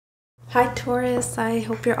Hi Taurus, I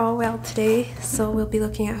hope you're all well today. So we'll be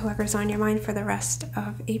looking at whoever's on your mind for the rest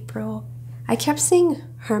of April. I kept seeing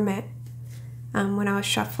Hermit when I was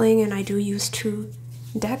shuffling, and I do use 2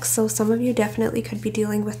 decks, so some of you definitely could be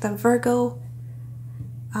dealing with a Virgo,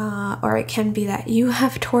 or it can be that you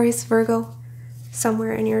have Taurus Virgo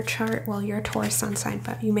somewhere in your chart. Well, you're a Taurus sun sign,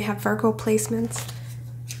 but you may have Virgo placements,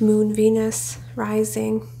 Moon, Venus,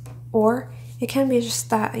 Rising, or it can be just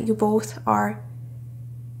that you both are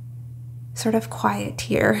sort of quiet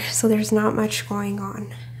here, so there's not much going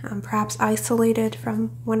on, perhaps isolated from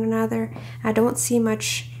one another. I don't see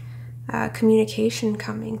much communication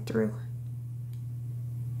coming through.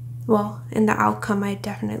 Well, in the outcome, I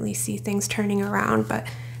definitely see things turning around, but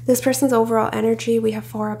this person's overall energy, we have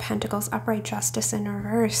 4 of Pentacles, upright justice in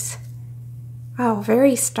reverse. Wow,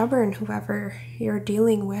 very stubborn, whoever you're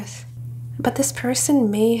dealing with. But this person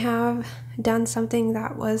may have done something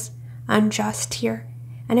that was unjust here.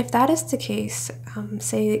 And if that is the case,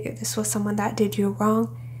 say this was someone that did you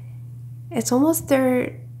wrong, it's almost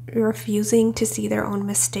they're refusing to see their own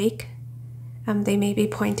mistake. They may be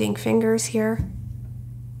pointing fingers here,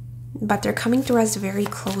 but they're coming through as very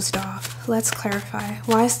closed off. Let's clarify.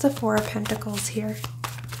 Why is the 4 of Pentacles here?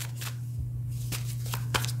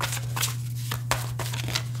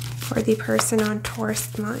 For the person on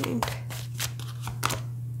Taurus mind.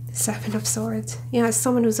 7 of Swords. Yeah, it's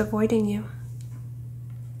someone who's avoiding you.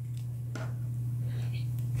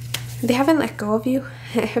 They haven't let go of you.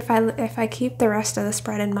 If I keep the rest of the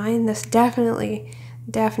spread in mind, this definitely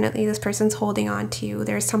this person's holding on to you.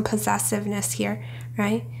 There's some possessiveness here,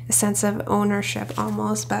 right? A sense of ownership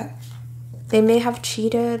almost, but they may have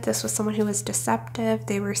cheated. This was someone who was deceptive.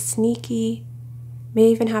 They were sneaky. May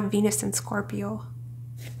even have Venus in Scorpio.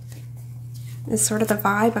 It's sort of the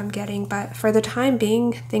vibe I'm getting, but for the time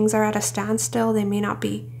being, things are at a standstill. They may not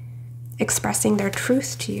be expressing their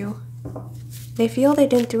truth to you. They feel they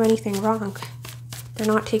didn't do anything wrong. They're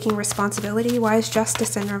not taking responsibility. Why is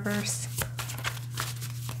justice in reverse?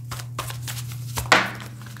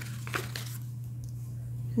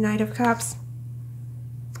 Knight of Cups.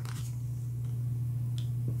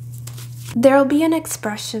 There'll be an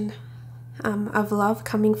expression of love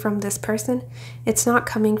coming from this person. It's not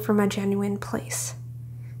coming from a genuine place.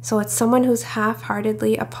 So it's someone who's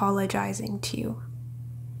half-heartedly apologizing to you.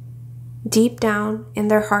 Deep down in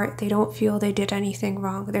their heart, they don't feel they did anything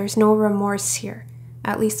wrong. There's no remorse here.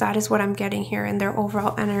 At least that is what I'm getting here in their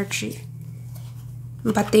overall energy.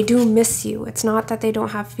 But they do miss you. It's not that they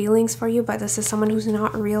don't have feelings for you, but this is someone who's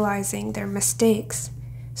not realizing their mistakes.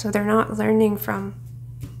 So they're not learning from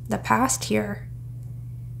the past here.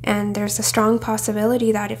 And there's a strong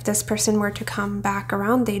possibility that if this person were to come back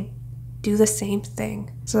around, they'd do the same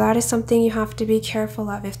thing. So that is something you have to be careful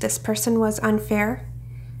of. If this person was unfair,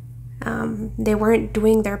 they weren't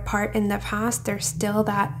doing their part in the past, they're still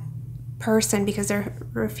that person because they're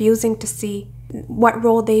refusing to see what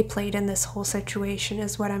role they played in this whole situation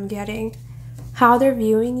is what I'm getting. How they're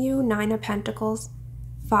viewing you, 9 of Pentacles,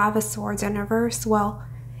 5 of Swords in reverse. Well,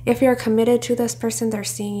 if you're committed to this person, they're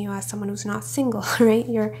seeing you as someone who's not single, right?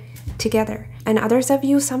 You're together. And others of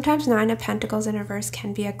you, sometimes 9 of Pentacles in reverse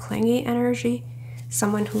can be a clingy energy,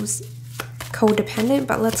 someone who's codependent,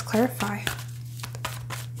 but let's clarify.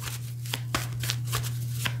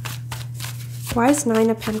 Why is 9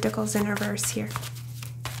 of Pentacles in reverse here?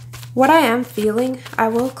 What I am feeling, I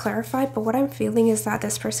will clarify, but what I'm feeling is that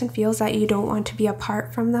this person feels that you don't want to be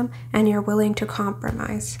apart from them and you're willing to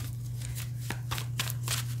compromise.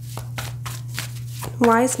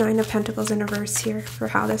 Why is 9 of Pentacles in reverse here for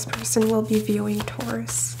how this person will be viewing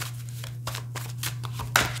Taurus?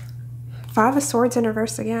 5 of Swords in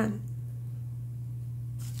reverse again.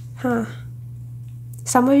 Huh.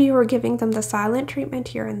 Some of you were giving them the silent treatment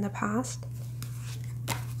here in the past.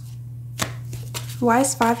 Why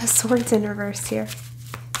is 5 of Swords in reverse here?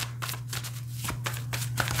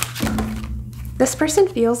 This person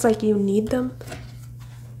feels like you need them.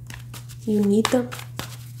 You need them.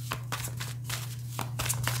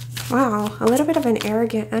 Wow, a little bit of an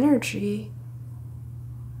arrogant energy.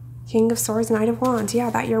 King of Swords, Knight of Wands.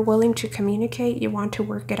 Yeah, that you're willing to communicate, you want to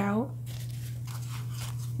work it out.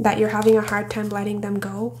 That you're having a hard time letting them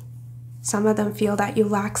go. Some of them feel that you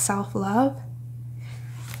lack self-love.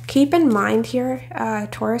 Keep in mind here,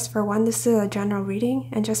 Taurus, for one, this is a general reading,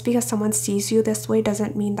 and just because someone sees you this way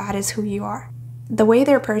doesn't mean that is who you are. The way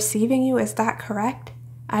they're perceiving you, is that correct?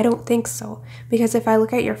 I don't think so, because if I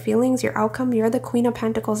look at your feelings, your outcome, you're the Queen of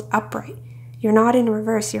Pentacles upright. You're not in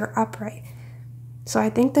reverse, you're upright. So I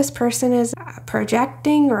think this person is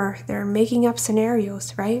projecting, or they're making up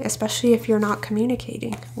scenarios, right? Especially if you're not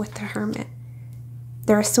communicating with the Hermit.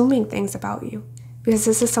 They're assuming things about you. because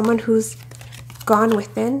this is someone who's gone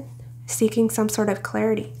within seeking some sort of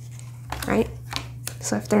clarity, right?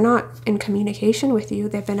 So if they're not in communication with you,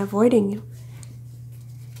 they've been avoiding you.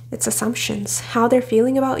 It's assumptions. How they're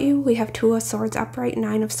feeling about you, we have 2 of Swords upright,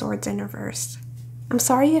 9 of Swords in reverse. I'm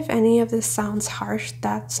sorry if any of this sounds harsh.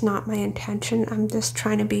 That's not my intention. I'm just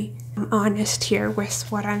trying to be honest here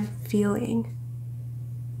with what I'm feeling,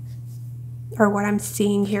 or what I'm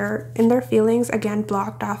seeing here. In their feelings, again,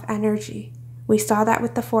 blocked off energy. We saw that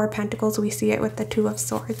with the 4 of Pentacles. We see it with the 2 of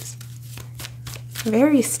Swords.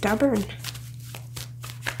 Very stubborn.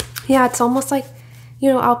 Yeah, it's almost like, you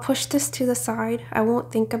know, I'll push this to the side. I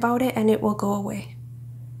won't think about it and it will go away.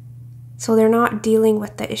 So they're not dealing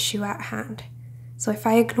with the issue at hand. So if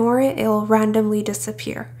I ignore it, it'll randomly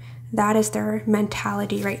disappear. That is their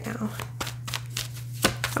mentality right now.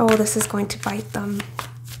 Oh, this is going to bite them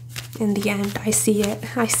in the end. I see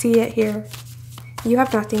it. I see it here. You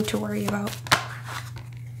have nothing to worry about.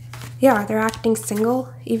 Yeah, they're acting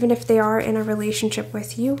single, even if they are in a relationship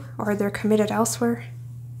with you or they're committed elsewhere.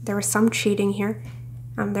 There was some cheating here.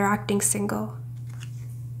 They're acting single.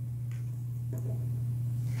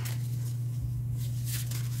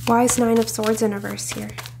 Why is 9 of Swords in reverse here?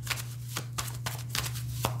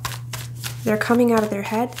 They're coming out of their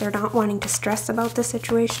head. They're not wanting to stress about the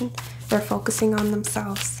situation. They're focusing on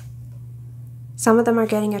themselves. Some of them are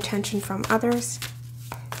getting attention from others.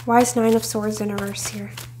 Why is 9 of Swords in reverse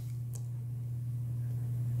here?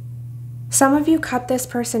 Some of you cut this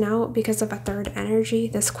person out because of a 3rd energy,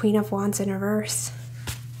 this Queen of Wands in reverse.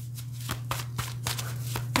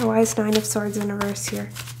 Why is 9 of Swords in reverse here?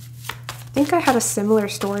 I think I had a similar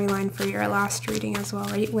storyline for your last reading as well,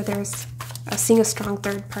 right? Where there's seeing a strong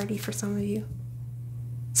 3rd party for some of you.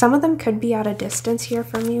 Some of them could be at a distance here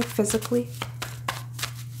from you physically.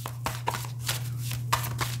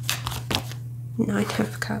 9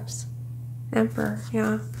 of Cups. Emperor,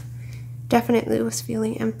 yeah. Definitely was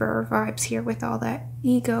feeling Emperor vibes here with all that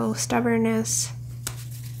ego, stubbornness.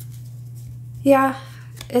 Yeah,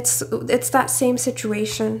 it's that same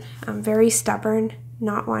situation. I'm very stubborn,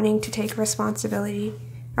 not wanting to take responsibility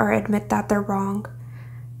or admit that they're wrong.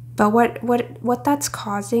 But what that's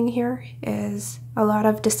causing here is a lot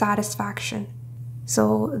of dissatisfaction.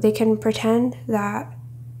 So they can pretend that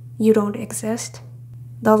you don't exist.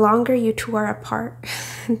 The longer you 2 are apart,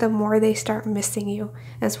 the more they start missing you,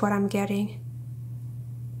 is what I'm getting.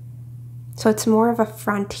 So it's more of a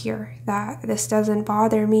front here, that this doesn't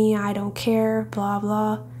bother me, I don't care, blah,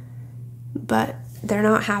 blah. But they're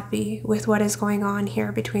not happy with what is going on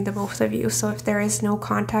here between the both of you. So if there is no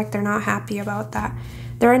contact, they're not happy about that.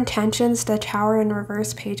 Their intentions, the Tower in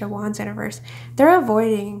reverse, Page of Wands in reverse, they're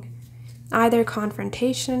avoiding either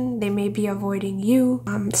confrontation. They may be avoiding you.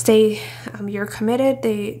 You're committed.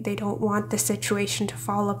 They don't want the situation to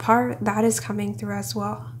fall apart. That is coming through as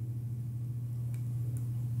well.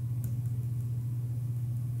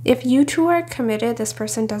 If you 2 are committed, this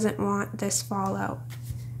person doesn't want this fallout.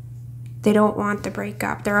 They don't want the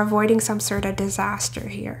breakup. They're avoiding some sort of disaster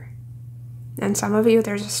here. And some of you,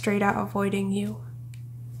 they're just straight out avoiding you.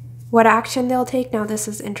 What action they'll take? Now this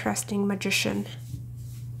is interesting. Magician.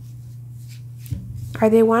 Are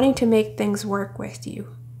they wanting to make things work with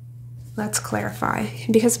you? Let's clarify.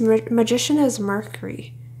 Because Magician is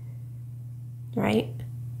Mercury, right?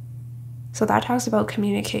 So that talks about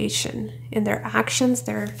communication. In their actions,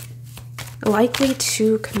 they're likely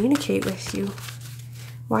to communicate with you.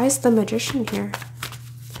 Why is the Magician here?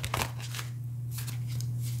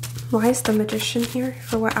 Why is the Magician here?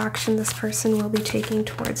 For what action this person will be taking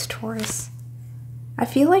towards Taurus? I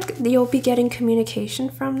feel like you'll be getting communication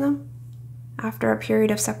from them after a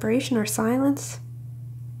period of separation or silence.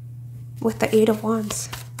 With the 8 of Wands.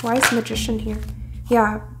 Why is Magician here?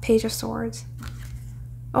 Yeah, Page of Swords.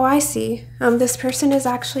 Oh, I see. This person is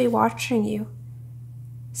actually watching you.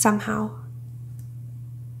 Somehow.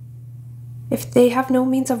 If they have no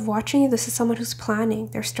means of watching you, this is someone who's planning.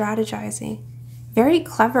 They're strategizing. Very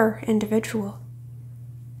clever individual.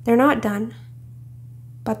 They're not done.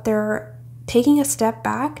 But they're taking a step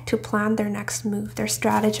back to plan their next move. They're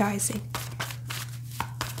strategizing.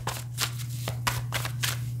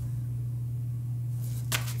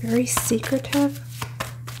 Very secretive.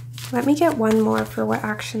 Let me get one more for what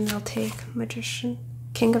action they'll take. Magician.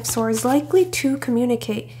 King of Swords. Likely to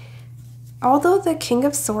communicate. Although the King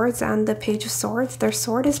of Swords and the Page of Swords, their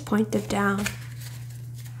sword is pointed down.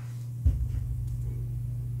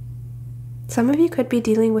 Some of you could be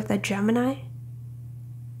dealing with a Gemini.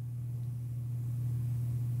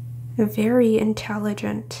 Very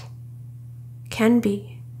intelligent. Can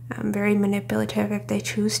be. Very manipulative if they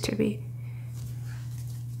choose to be.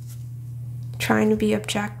 Trying to be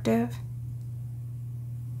objective.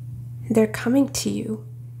 They're coming to you,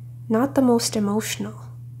 not the most emotional.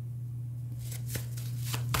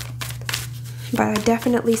 But I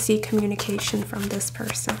definitely see communication from this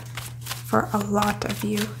person for a lot of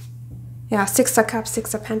you. Yeah, Six of Cups,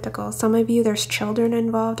 Six of Pentacles. Some of you, there's children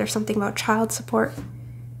involved. There's something about child support.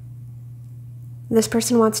 This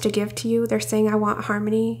person wants to give to you. They're saying, I want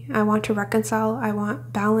harmony. I want to reconcile. I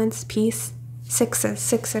want balance, peace. Sixes,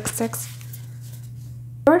 666.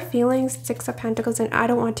 Your feelings, Six of Pentacles, and I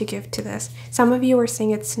don't want to give to this. Some of you are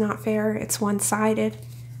saying it's not fair. It's one-sided.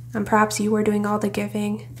 And perhaps you were doing all the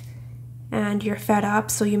giving and you're fed up.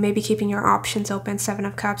 So you may be keeping your options open. Seven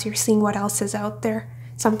of Cups. You're seeing what else is out there.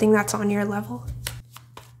 Something that's on your level.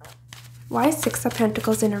 Why is Six of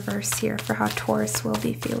Pentacles in reverse here for how Taurus will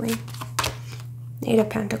be feeling? Eight of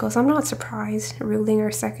Pentacles. I'm not surprised. Ruling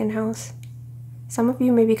your second house. Some of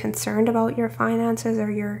you may be concerned about your finances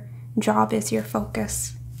or your job is your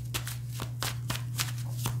focus.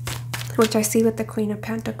 Which I see with the Queen of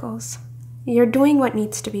Pentacles. You're doing what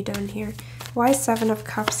needs to be done here. Why is Seven of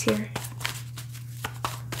Cups here?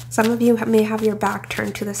 Some of you may have your back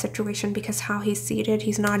turned to the situation because how he's seated,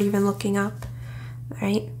 he's not even looking up,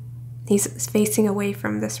 right? He's facing away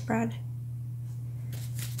from the spread.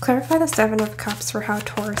 Clarify the Seven of Cups for how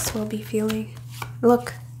Taurus will be feeling.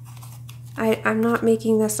 Look, I'm not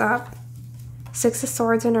making this up. Six of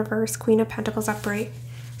Swords in reverse, Queen of Pentacles upright.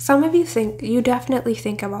 Some of you definitely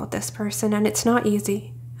think about this person, and it's not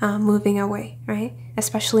easy moving away, right?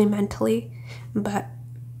 Especially mentally, but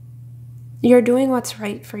you're doing what's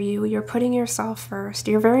right for you. You're putting yourself first.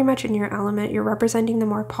 You're very much in your element. You're representing the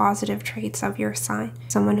more positive traits of your sign.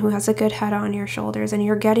 Someone who has a good head on your shoulders, and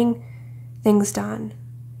you're getting things done.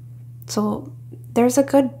 So there's a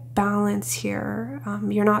good balance here.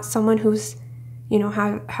 You're not someone who's, you know,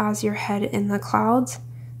 has your head in the clouds.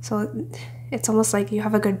 So it's almost like you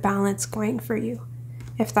have a good balance going for you,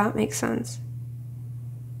 if that makes sense.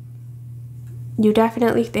 You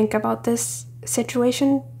definitely think about this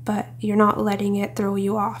situation, but you're not letting it throw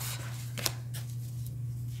you off.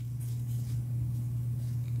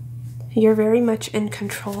 You're very much in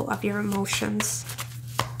control of your emotions.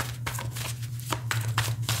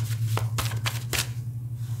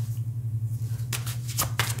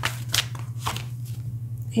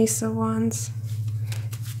 Ace of Wands.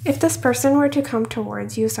 If this person were to come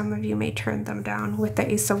towards you, some of you may turn them down with the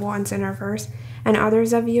Ace of Wands in reverse. And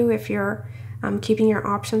others of you, if you're keeping your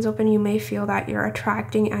options open, you may feel that you're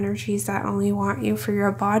attracting energies that only want you for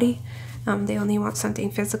your body. They only want something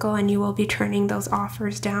physical, and you will be turning those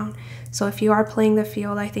offers down. So if you are playing the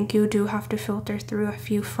field, I think you do have to filter through a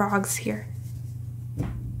few frogs here.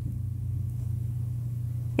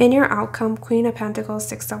 In your outcome, Queen of Pentacles,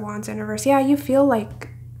 Six of Wands in reverse. Yeah, you feel like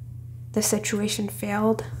the situation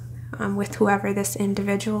failed with whoever this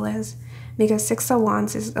individual is, because Six of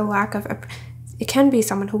Wands is a lack of, it can be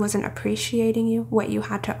someone who wasn't appreciating you, what you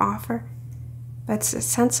had to offer, but it's a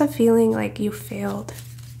sense of feeling like you failed.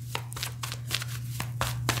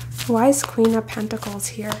 Why is Queen of Pentacles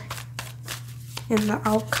here in the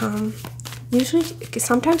outcome? Usually,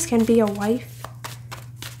 sometimes can be a wife,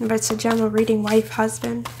 but it's a general reading, wife,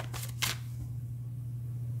 husband.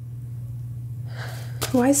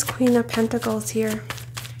 Why is Queen of Pentacles here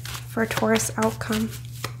for Taurus outcome?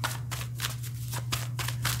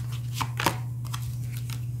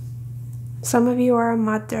 Some of you are a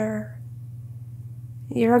mother.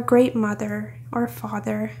 You're a great mother or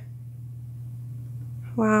father.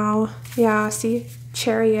 Wow. Yeah, see,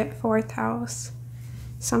 Chariot, fourth house.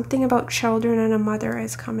 Something about children and a mother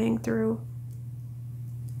is coming through.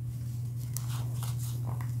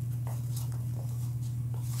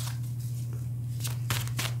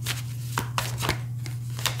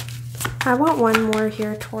 I want one more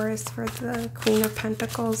here, Taurus, for the Queen of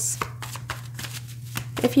Pentacles.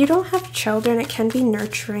 If you don't have children, it can be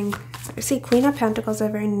nurturing. See, Queen of Pentacles is a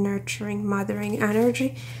very nurturing, mothering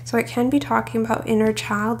energy. So it can be talking about inner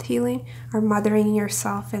child healing or mothering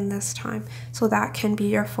yourself in this time. So that can be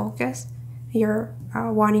your focus. You're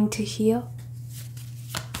wanting to heal.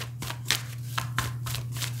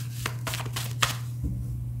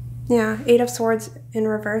 Yeah, Eight of Swords in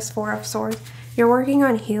reverse, Four of Swords. You're working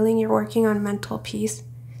on healing. You're working on mental peace.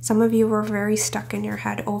 Some of you were very stuck in your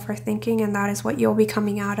head overthinking, and that is what you'll be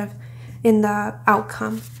coming out of in the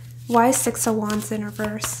outcome. Why is Six of Wands in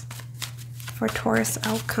reverse for Taurus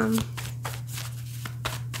outcome?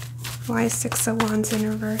 Why is Six of Wands in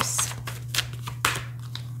reverse?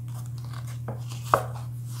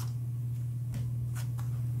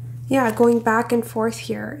 Yeah, going back and forth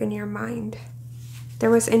here in your mind. There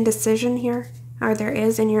was indecision here, or there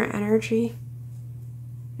is in your energy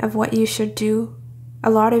of what you should do. A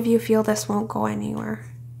lot of you feel this won't go anywhere.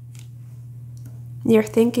 You're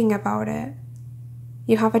thinking about it.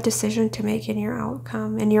 You have a decision to make in your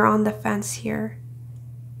outcome, and you're on the fence here.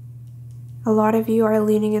 A lot of you are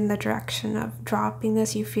leaning in the direction of dropping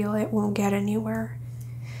this. You feel it won't get anywhere.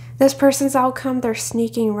 This person's outcome, they're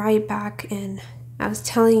sneaking right back in. I was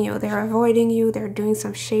telling you, they're avoiding you. They're doing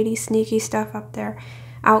some shady, sneaky stuff up there.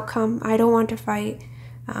 Outcome, I don't want to fight.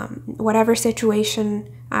 Whatever situation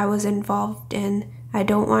I was involved in, I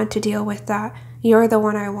don't want to deal with that. You're the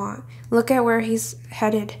one I want. Look at where he's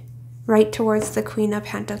headed, right towards the Queen of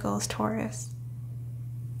Pentacles, Taurus.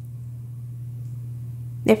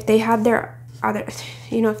 If they had their other,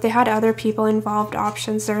 if they had other people involved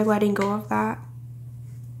options, they're letting go of that.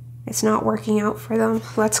 It's not working out for them.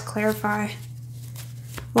 Let's clarify.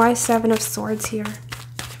 Why 7 of Swords here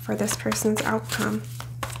for this person's outcome?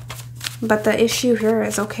 But the issue here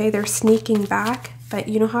is, okay, they're sneaking back, but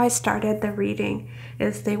you know how I started the reading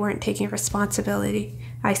is they weren't taking responsibility.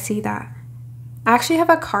 I see that. I actually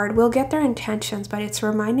have a card. We'll get their intentions, but it's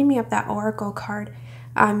reminding me of that Oracle card.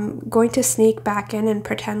 I'm going to sneak back in and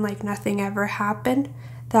pretend like nothing ever happened.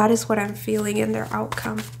 That is what I'm feeling in their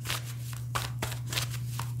outcome.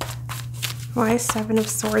 Why is 7 of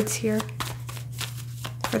Swords here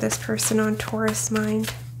for this person on Taurus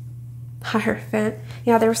mind? Hierophant.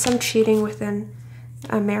 Yeah, there was some cheating within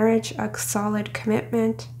a marriage, a solid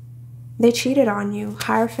commitment. They cheated on you.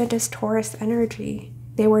 Hierophant is Taurus energy.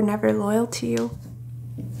 They were never loyal to you.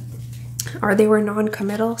 Or they were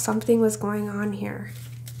non-committal. Something was going on here.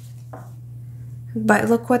 But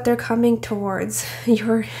look what they're coming towards.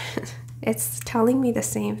 It's telling me the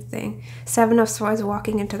same thing. 7 of Swords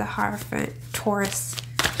walking into the Hierophant, Taurus.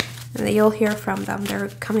 And you'll hear from them. They're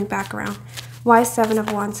coming back around. Why 7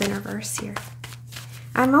 of Wands in reverse here?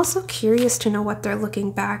 I'm also curious to know what they're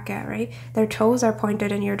looking back at, right? Their toes are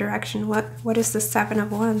pointed in your direction. What is the 7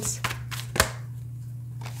 of Wands?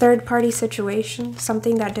 Third party situation,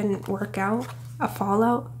 something that didn't work out, a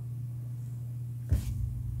fallout.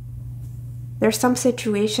 There's some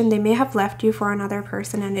situation, they may have left you for another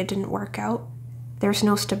person and it didn't work out. There's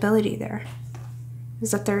no stability there.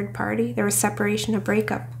 There's a third party, there was separation, a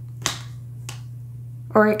breakup.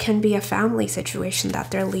 Or it can be a family situation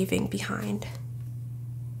that they're leaving behind.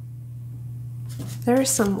 There's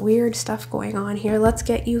some weird stuff going on here. Let's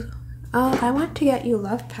get you, I want to get you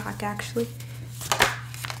love pack actually.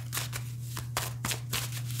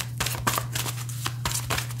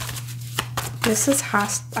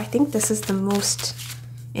 I think this is the most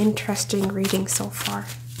interesting reading so far.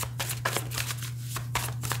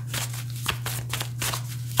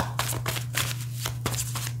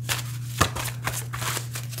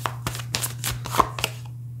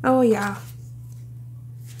 Oh yeah.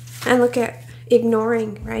 And look at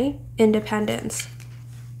ignoring, right? Independence.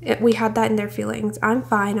 We had that in their feelings. I'm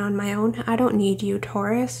fine on my own. I don't need you,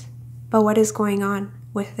 Taurus. But what is going on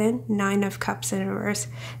within? 9 of Cups in reverse.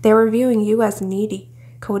 They were viewing you as needy,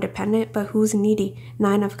 codependent, but who's needy?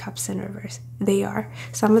 9 of Cups in reverse. They are.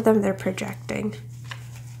 Some of them they're projecting.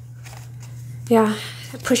 Yeah,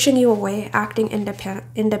 pushing you away, acting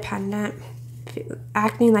independent,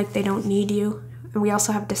 acting like they don't need you. And we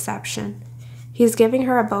also have deception. He's giving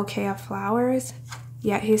her a bouquet of flowers,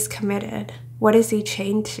 yet he's committed. What is he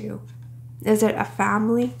chained to? Is it a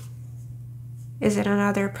family? Is it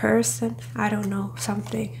another person? I don't know,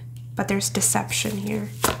 something. But there's deception here.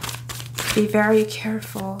 Be very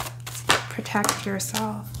careful. Protect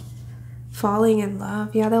yourself. Falling in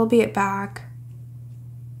love. Yeah, they'll be back.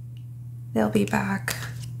 They'll be back.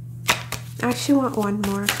 I actually want one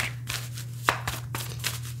more.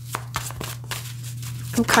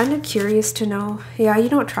 I'm kind of curious to know. Yeah, you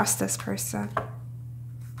don't trust this person.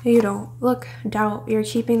 You don't. Look, doubt. You're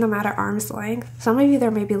keeping them at arm's length. Some of you, there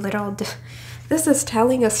may be little... This is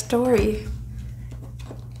telling a story.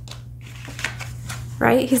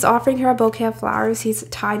 Right? He's offering her a bouquet of flowers. He's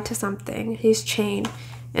tied to something. He's chained.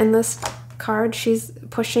 In this card, she's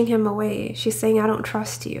pushing him away. She's saying, I don't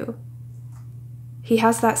trust you. He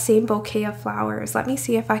has that same bouquet of flowers. Let me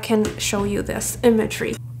see if I can show you this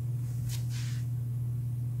imagery.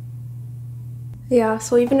 Yeah,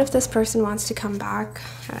 so even if this person wants to come back,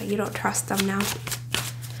 you don't trust them now.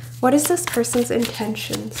 What is this person's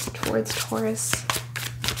intentions towards Taurus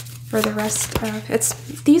for the rest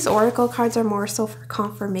of... These oracle cards are more so for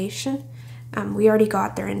confirmation. We already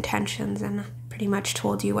got their intentions and pretty much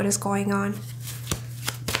told you what is going on.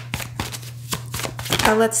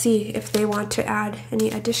 Let's see if they want to add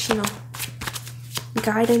any additional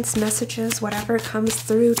guidance, messages, whatever comes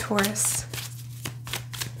through, Taurus.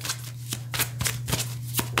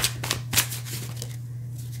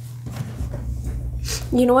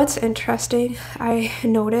 You know what's interesting? I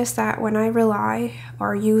notice that when I rely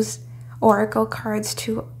or use oracle cards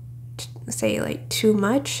to say like too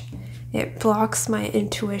much, it blocks my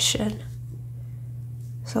intuition.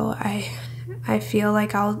 So I feel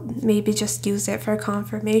like I'll maybe just use it for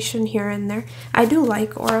confirmation here and there. I do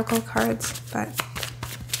like oracle cards, but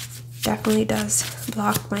definitely does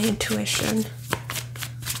block my intuition.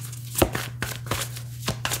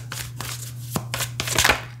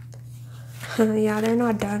 Yeah, they're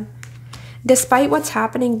not done. Despite what's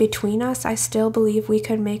happening between us, I still believe we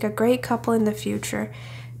could make a great couple in the future.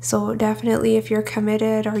 So definitely if you're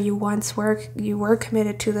committed, or you were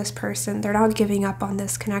committed to this person, they're not giving up on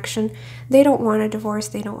this connection. They don't want a divorce.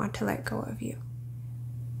 They don't want to let go of you.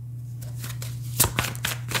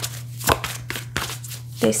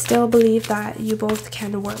 They still believe that you both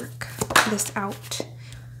can work this out.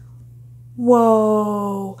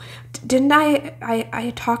 Whoa. Didn't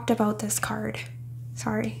I talked about this card.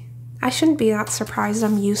 Sorry. I shouldn't be that surprised.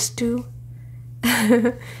 I'm used to.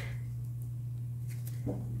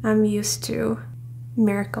 I'm used to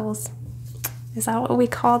miracles. Is that what we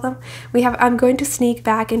call them? I'm going to sneak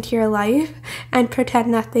back into your life and pretend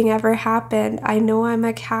nothing ever happened. I know I'm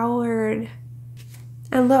a coward.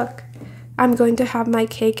 And look, I'm going to have my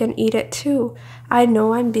cake and eat it too. I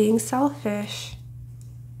know I'm being selfish.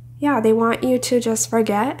 Yeah, they want you to just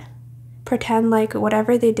forget, pretend like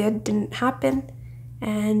whatever they did didn't happen,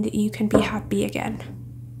 and you can be happy again.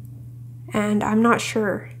 And I'm not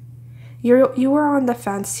sure. You were on the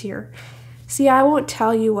fence here. See, I won't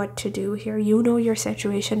tell you what to do here. You know your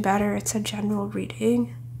situation better. It's a general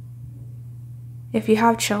reading. If you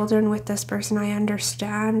have children with this person, I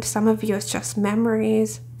understand. Some of you, it's just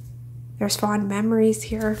memories. There's fond memories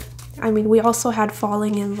here. I mean, we also had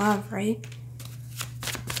falling in love, right?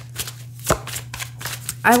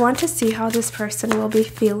 I want to see how this person will be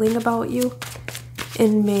feeling about you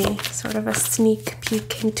in May. Sort of a sneak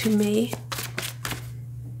peek into May.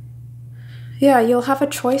 Yeah, you'll have a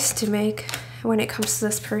choice to make when it comes to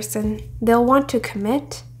this person. They'll want to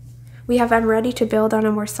commit. We have I'm ready to build on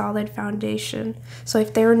a more solid foundation. So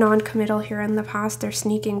if they were non-committal here in the past, they're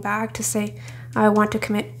sneaking back to say, I want to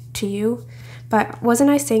commit to you. But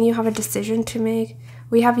wasn't I saying you have a decision to make?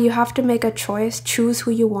 You have to make a choice. Choose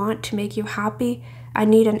who you want to make you happy. I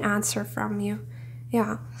need an answer from you.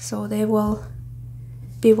 Yeah, so they will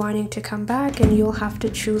be wanting to come back and you'll have to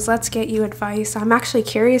choose. Let's get you advice. I'm actually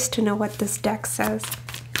curious to know what this deck says.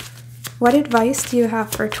 What advice do you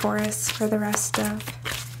have for Taurus for the rest of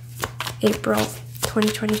April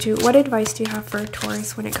 2022? What advice do you have for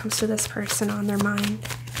Taurus when it comes to this person on their mind?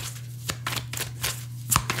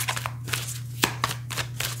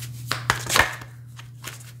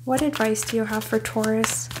 What advice do you have for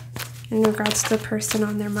Taurus in regards to the person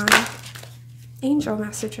on their mind? Angel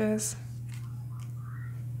messages.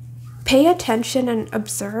 Pay attention and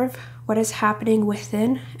observe what is happening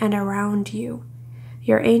within and around you.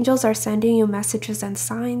 Your angels are sending you messages and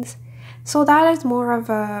signs. So that is more of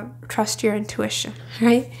a trust your intuition,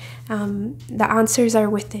 right? The answers are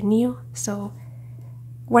within you. So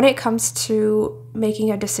when it comes to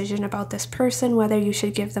making a decision about this person, whether you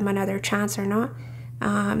should give them another chance or not,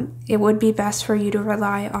 it would be best for you to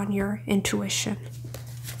rely on your intuition.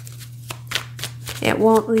 It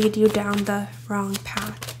won't lead you down the wrong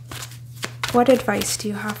path. What advice do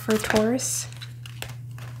you have for Taurus?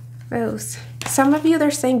 Rose. Some of you,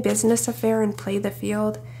 they're saying business affair and play the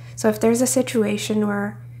field. So if there's a situation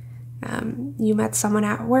where you met someone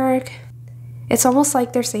at work, it's almost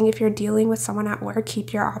like they're saying if you're dealing with someone at work,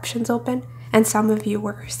 keep your options open. And some of you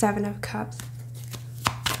were 7 of Cups.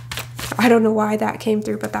 I don't know why that came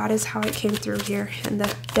through, but that is how it came through here in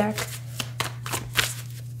the deck.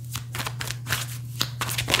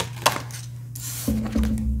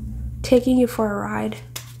 Taking you for a ride.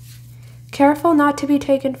 Careful not to be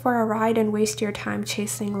taken for a ride and waste your time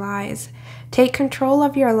chasing lies. Take control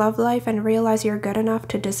of your love life and realize you're good enough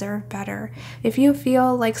to deserve better. If you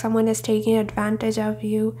feel like someone is taking advantage of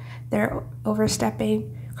you, they're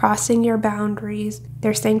overstepping, crossing your boundaries,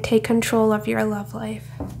 they're saying take control of your love life.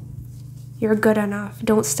 You're good enough.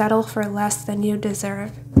 Don't settle for less than you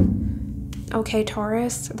deserve. Okay,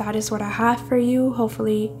 Taurus, that is what I have for you.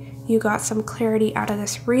 Hopefully you got some clarity out of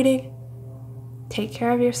this reading. Take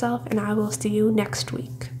care of yourself, and I will see you next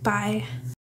week. Bye.